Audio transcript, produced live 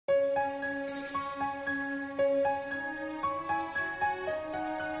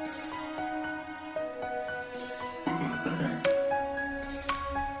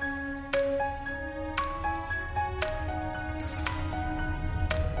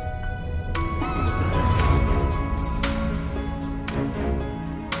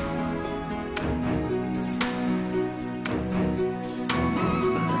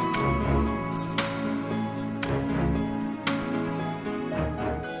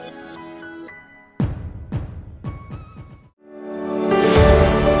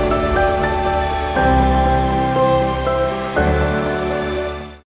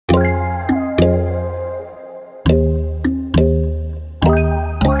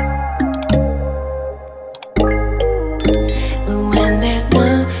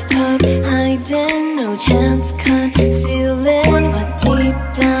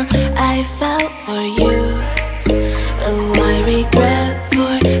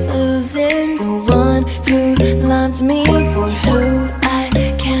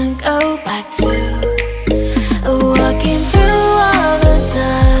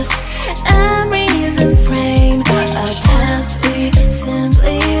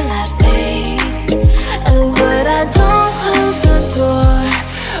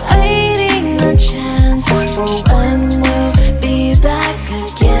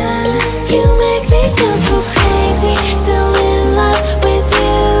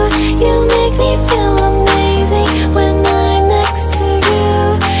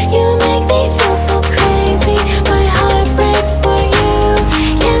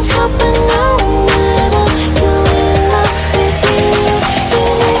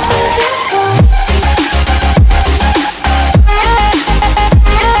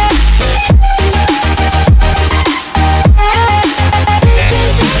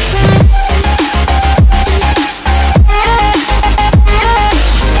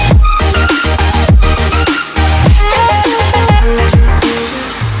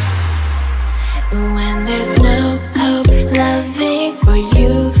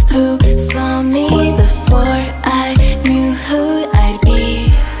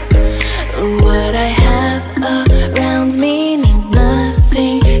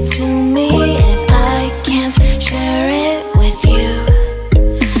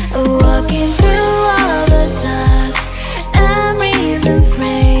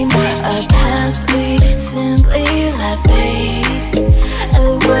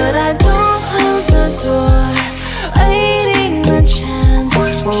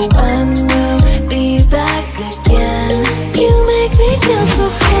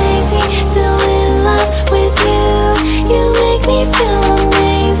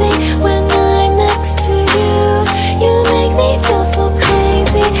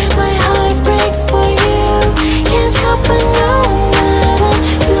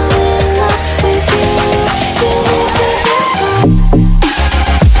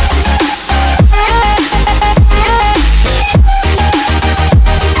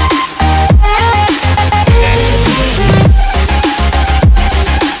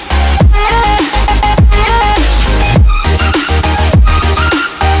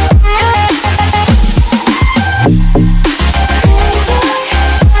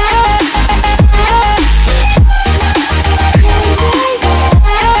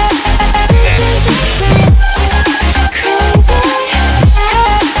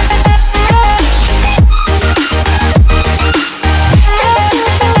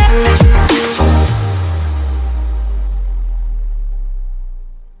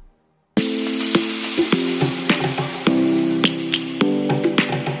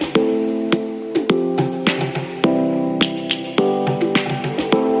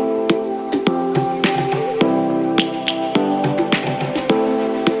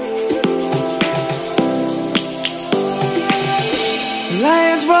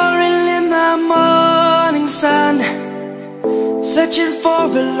roaring in the morning sun, searching for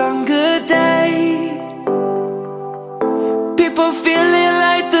a longer day. People feeling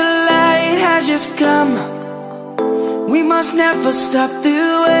like the light has just come. We must never stop the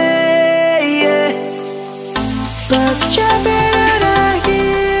way. Birds jumping and I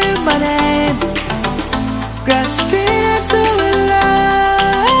hear my name, grasping into a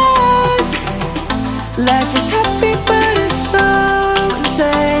life. Life is happy but it's so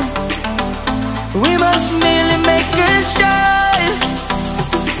insane. We must merely make a start.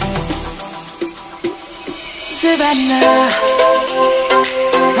 Savannah,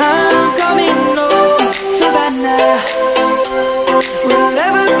 I'm coming home. Savannah, we'll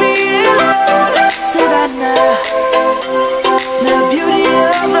never be alone. Savannah, the beauty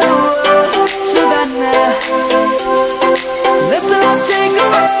of the world. Savannah, let's all take a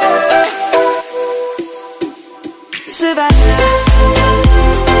walk. Savannah,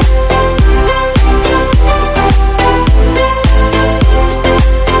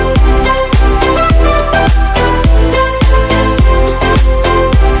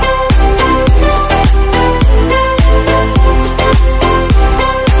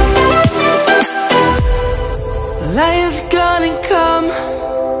 light is gonna come.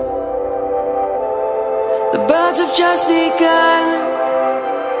 The birds have just begun.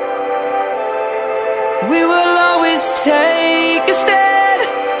 We will always take a stand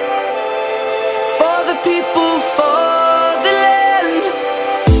for the people, for the land.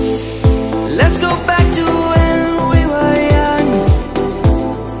 Let's go back to when we were young.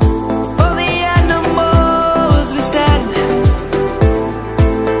 For the animals we stand.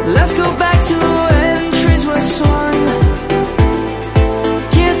 Let's go back to when trees were swung,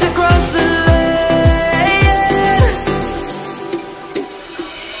 kids across the land.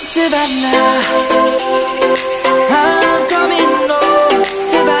 Savannah, I'm coming home.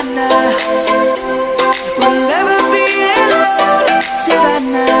 Savannah, we'll never be alone.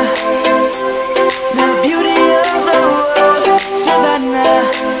 Savannah, the beauty of the world. Savannah,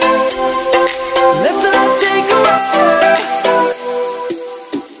 let's all take a walk.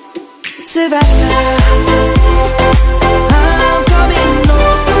 Savannah, I'm coming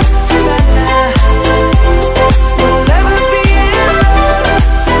home. Savannah, we'll never be alone.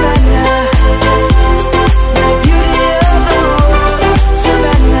 Savannah, the beauty of the world.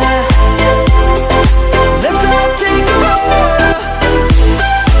 Savannah, let's all take a walk.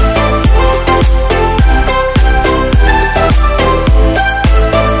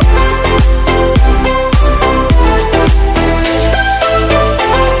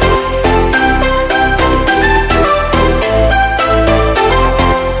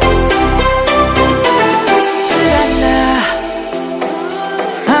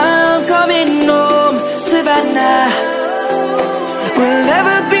 Savannah, we'll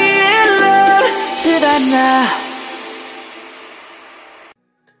never be alone. Savannah.